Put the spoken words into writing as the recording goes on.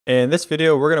In this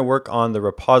video, we're going to work on the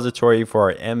repository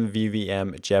for our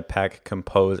MVVM Jetpack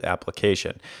Compose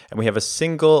application. And we have a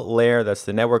single layer, that's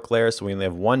the network layer, so we only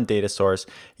have one data source.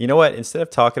 You know what, instead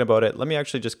of talking about it, let me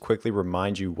actually just quickly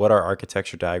remind you what our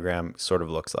architecture diagram sort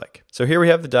of looks like. So here we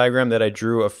have the diagram that I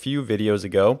drew a few videos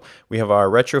ago. We have our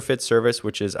retrofit service,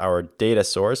 which is our data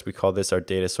source. We call this our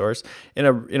data source. In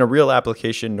a real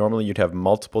application, normally you'd have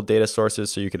multiple data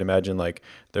sources, so you could imagine like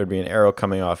there'd be an arrow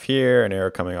coming off here, an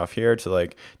arrow coming off here to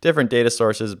like different data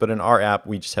sources, but in our app,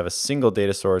 we just have a single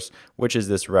data source, which is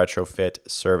this retrofit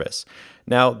service.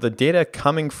 Now, the data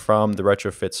coming from the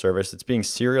retrofit service that's being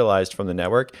serialized from the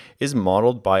network is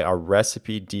modeled by our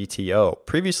recipe DTO.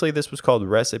 Previously, this was called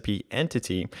recipe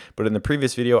entity, but in the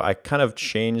previous video, I kind of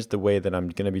changed the way that I'm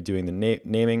going to be doing the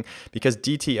naming because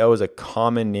DTO is a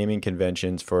common naming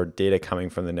conventions for data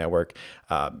coming from the network.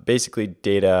 Basically,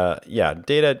 data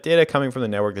coming from the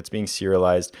network that's being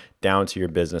serialized down to your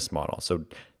business model. So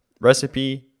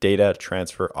recipe data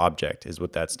transfer object is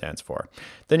what that stands for.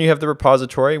 Then you have the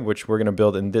repository, which we're going to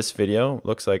build in this video.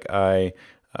 Looks like I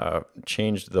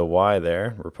changed the Y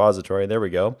there, repository, there we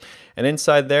go. And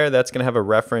inside there, that's going to have a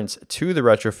reference to the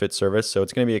retrofit service. So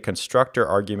it's going to be a constructor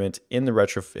argument in the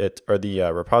retrofit or the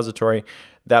repository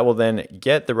that will then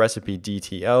get the recipe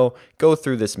DTO, go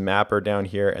through this mapper down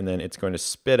here, and then it's going to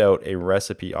spit out a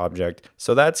recipe object.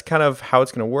 So that's kind of how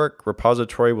it's going to work.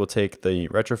 Repository will take the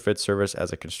retrofit service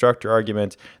as a constructor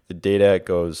argument. The data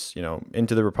goes,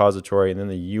 into the repository, and then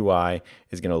the UI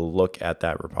is going to look at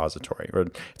that repository. Or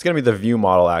it's going to be the view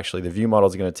model, actually. The view model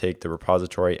is going to take the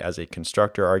repository as a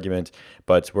constructor argument,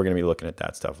 but we're going to be looking at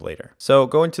that stuff later. So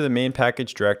go into the main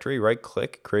package directory,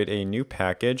 right-click, create a new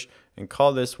package, and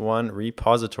call this one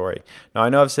repository. Now, I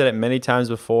know I've said it many times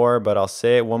before, but I'll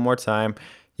say it one more time.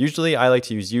 Usually I like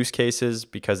to use use cases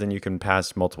because then you can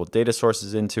pass multiple data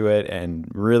sources into it and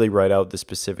really write out the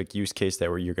specific use case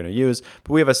that you're going to use.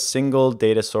 But we have a single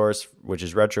data source, which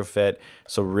is retrofit.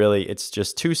 So really it's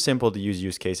just too simple to use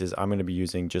use cases. I'm going to be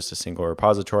using just a single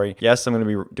repository. Yes, I'm going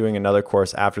to be doing another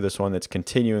course after this one that's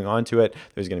continuing onto it.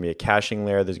 There's going to be a caching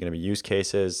layer. There's going to be use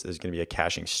cases. There's going to be a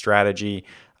caching strategy.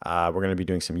 We're going to be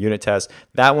doing some unit tests.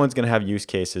 That one's going to have use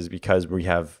cases because we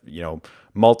have,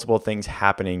 multiple things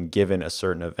happening given a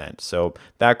certain event. So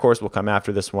that course will come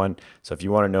after this one. So if you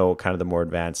want to know kind of the more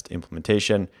advanced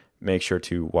implementation, make sure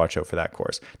to watch out for that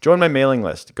course. Join my mailing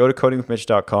list. Go to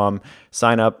codingwithmitch.com,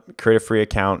 sign up, create a free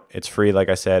account. It's free, like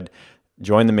I said.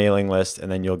 Join the mailing list,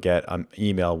 and then you'll get an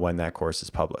email when that course is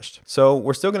published. So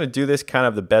we're still going to do this kind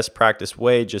of the best practice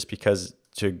way, just because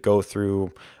to go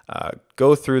through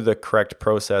the correct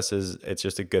processes. It's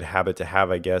just a good habit to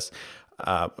have, I guess.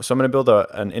 So I'm going to build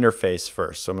an interface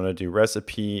first. So I'm going to do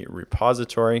recipe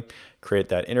repository, create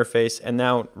that interface, and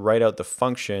now write out the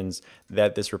functions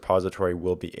that this repository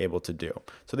will be able to do.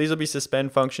 So these will be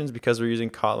suspend functions because we're using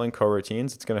Kotlin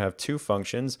coroutines. It's going to have two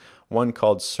functions, one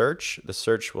called search. The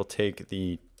search will take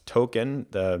the token,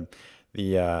 the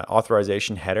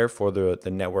authorization header for the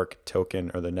network token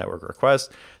or the network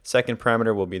request. Second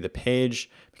parameter will be the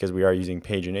page because we are using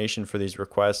pagination for these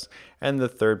requests. And the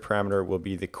third parameter will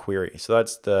be the query. So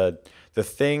that's the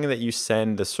thing that you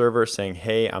send the server saying,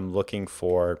 hey, I'm looking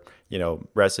for,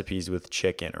 recipes with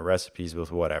chicken or recipes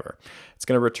with whatever. It's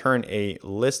going to return a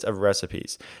list of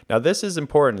recipes. Now, this is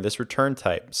important, this return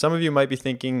type. Some of you might be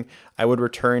thinking I would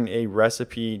return a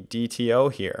recipe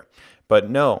DTO here. But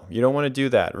no, you don't want to do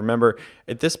that. Remember,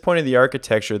 at this point of the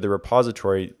architecture, the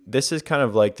repository, this is kind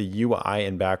of like the UI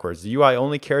and backwards. The UI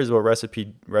only cares about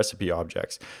recipe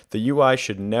objects. The UI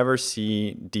should never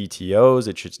see DTOs.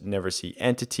 It should never see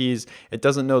entities. It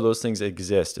doesn't know those things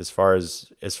exist as far as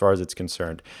it's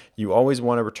concerned. You always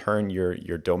want to return your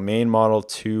domain model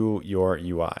to your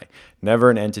UI. Never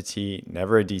an entity,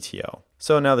 never a DTO.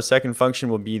 So now the second function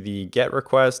will be the get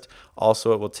request.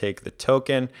 Also, it will take the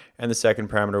token, and the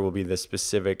second parameter will be the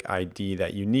specific ID,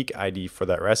 that unique ID for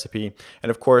that recipe.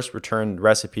 And of course, return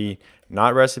recipe,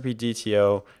 not recipe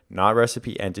DTO, not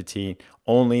recipe entity,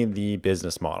 only the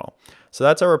business model. So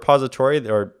that's our repository,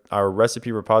 or our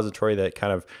recipe repository, that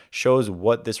kind of shows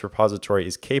what this repository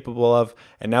is capable of.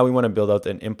 And now we want to build out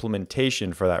an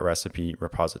implementation for that recipe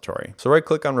repository. So right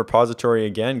click on repository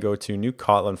again, go to new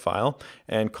Kotlin file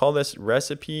and call this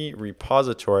recipe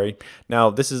repository. Now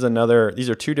these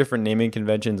are two different naming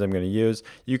conventions I'm going to use.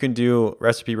 You can do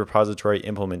recipe repository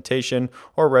implementation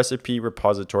or recipe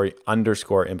repository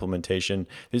 _ implementation.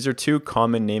 These are two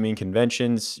common naming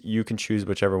conventions. You can choose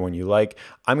whichever one you like.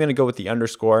 I'm going to go with the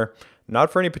underscore.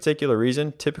 Not for any particular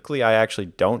reason. Typically, I actually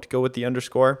don't go with the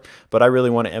underscore, but I really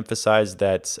want to emphasize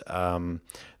that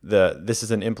this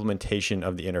is an implementation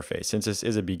of the interface. Since this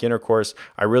is a beginner course,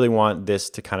 I really want this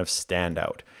to kind of stand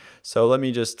out. So let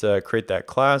me just create that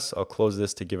class. I'll close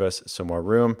this to give us some more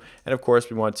room. And of course,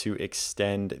 we want to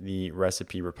extend the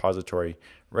recipe repository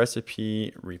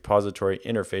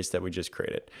interface that we just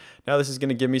created. Now this is going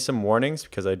to give me some warnings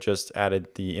because I just added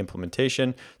the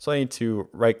implementation. So I need to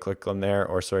right click on there,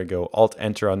 or sorry, go Alt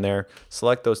Enter on there,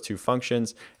 select those two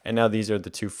functions. And now these are the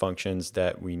two functions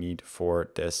that we need for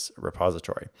this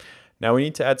repository. Now we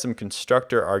need to add some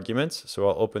constructor arguments. So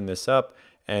I'll open this up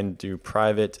and do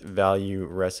private value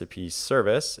recipe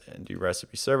service and do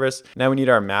recipe service. Now we need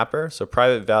our mapper. So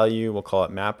private value, we'll call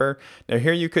it mapper. Now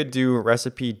here you could do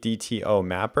recipe DTO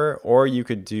mapper, or you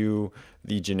could do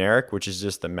the generic, which is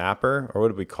just the mapper, or what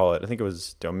did we call it? I think it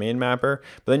was domain mapper,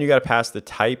 but then you got to pass the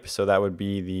type. So that would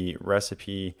be the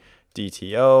recipe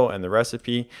DTO and the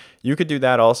recipe. You could do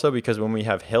that also, because when we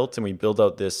have HILT and we build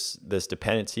out this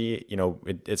dependency,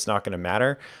 it's not going to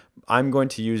matter. I'm going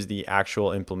to use the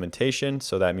actual implementation.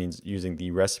 So that means using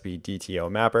the recipe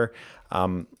DTO mapper.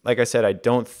 Like I said, I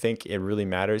don't think it really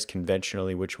matters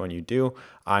conventionally which one you do.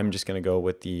 I'm just going to go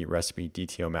with the recipe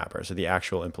DTO mapper, so the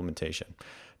actual implementation.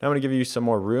 Now I'm going to give you some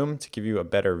more room to give you a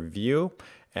better view,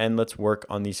 and let's work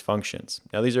on these functions.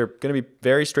 Now these are going to be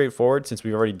very straightforward since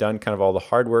we've already done kind of all the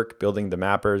hard work building the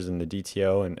mappers and the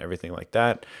DTO and everything like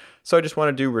that. So I just want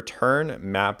to do return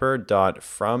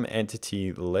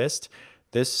mapper.fromEntityList.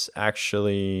 This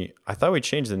actually, I thought we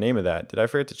changed the name of that. Did I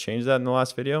forget to change that in the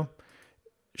last video?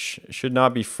 Should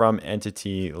not be from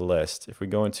entity list. If we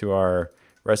go into our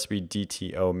recipe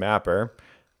DTO mapper,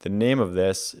 the name of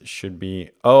this should be,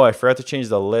 oh, I forgot to change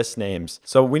the list names.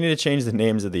 So we need to change the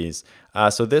names of these.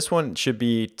 So this one should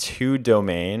be to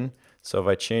domain. So if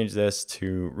I change this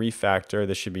to refactor,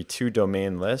 this should be to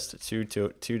domain list, to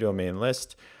domain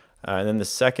list. And then the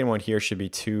second one here should be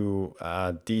to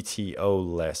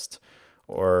DTO list,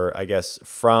 or I guess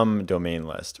from domain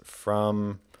list,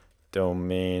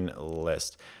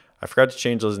 I forgot to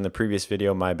change those in the previous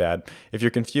video, my bad. If you're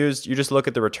confused, you just look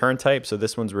at the return type. So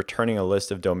this one's returning a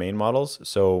list of domain models.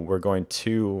 So we're going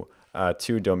to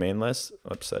domain list.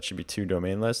 Oops, that should be to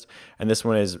domain list. And this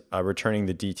one is returning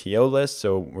the DTO list.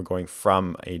 So we're going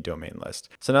from a domain list.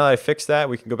 So now that I fixed that,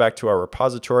 we can go back to our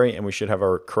repository and we should have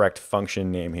our correct function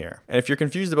name here. And if you're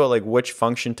confused about like which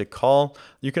function to call,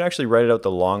 you can actually write it out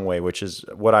the long way, which is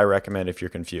what I recommend if you're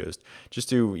confused. Just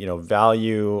do,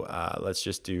 value, let's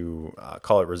just do,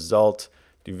 call it result,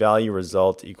 do value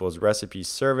result equals recipe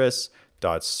service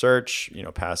dot search,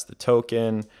 pass the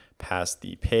token, pass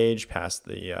the page, pass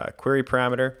the query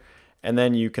parameter, and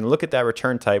then you can look at that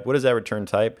return type. What is that return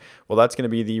type? Well, that's going to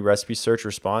be the recipe search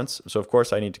response. So of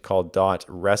course I need to call dot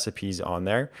recipes on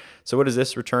there. So what is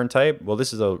this return type? Well,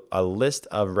 this is a list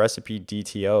of recipe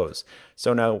DTOs.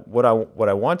 So now what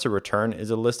I want to return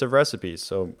is a list of recipes.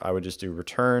 So I would just do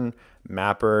return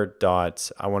mapper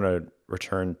dot, I want to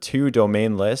return to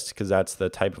domain list because that's the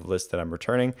type of list that I'm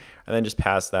returning, and then just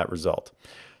pass that result.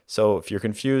 So if you're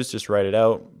confused, just write it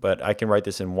out, but I can write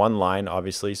this in one line,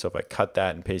 obviously. So if I cut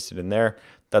that and paste it in there,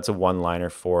 that's a one-liner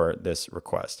for this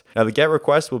request. Now the get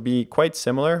request will be quite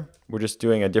similar. We're just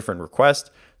doing a different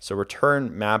request. So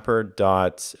return mapper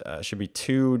dot should be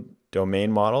to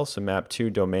domain model. So map to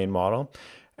domain model,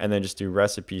 and then just do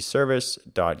recipe service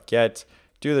dot get,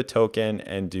 do the token,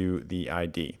 and do the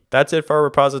ID. That's it for our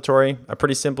repository. A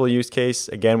pretty simple use case.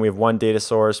 Again, we have one data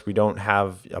source. We don't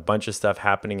have a bunch of stuff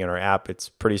happening in our app. It's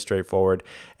pretty straightforward.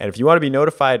 And if you want to be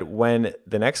notified when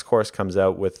the next course comes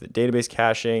out with database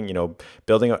caching,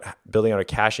 building out a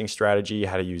caching strategy,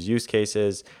 how to use use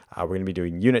cases, we're going to be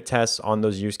doing unit tests on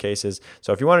those use cases.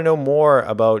 So if you want to know more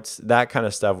about that kind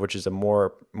of stuff, which is a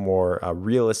more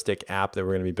realistic app that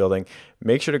we're going to be building,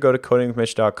 make sure to go to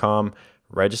codingwithmitch.com.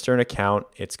 Register an account.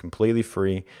 It's completely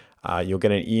free. You'll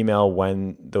get an email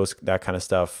when that kind of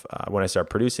stuff, when I start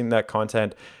producing that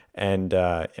content. And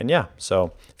yeah,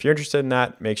 so if you're interested in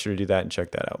that, make sure to do that and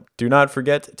check that out. Do not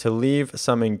forget to leave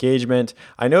some engagement.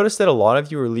 I noticed that a lot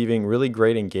of you are leaving really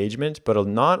great engagement, but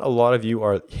not a lot of you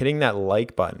are hitting that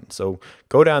like button. So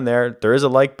go down there. There is a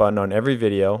like button on every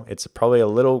video. It's probably a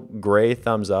little gray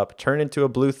thumbs up. Turn it into a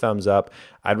blue thumbs up.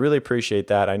 I'd really appreciate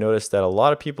that. I noticed that a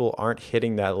lot of people aren't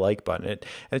hitting that like button.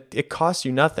 It costs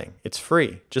you nothing. It's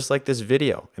free, just like this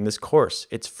video and this course.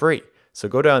 It's free. So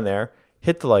go down there,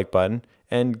 hit the like button,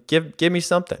 and give me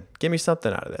something. Give me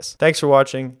something out of this. Thanks for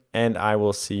watching, and I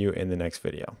will see you in the next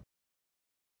video.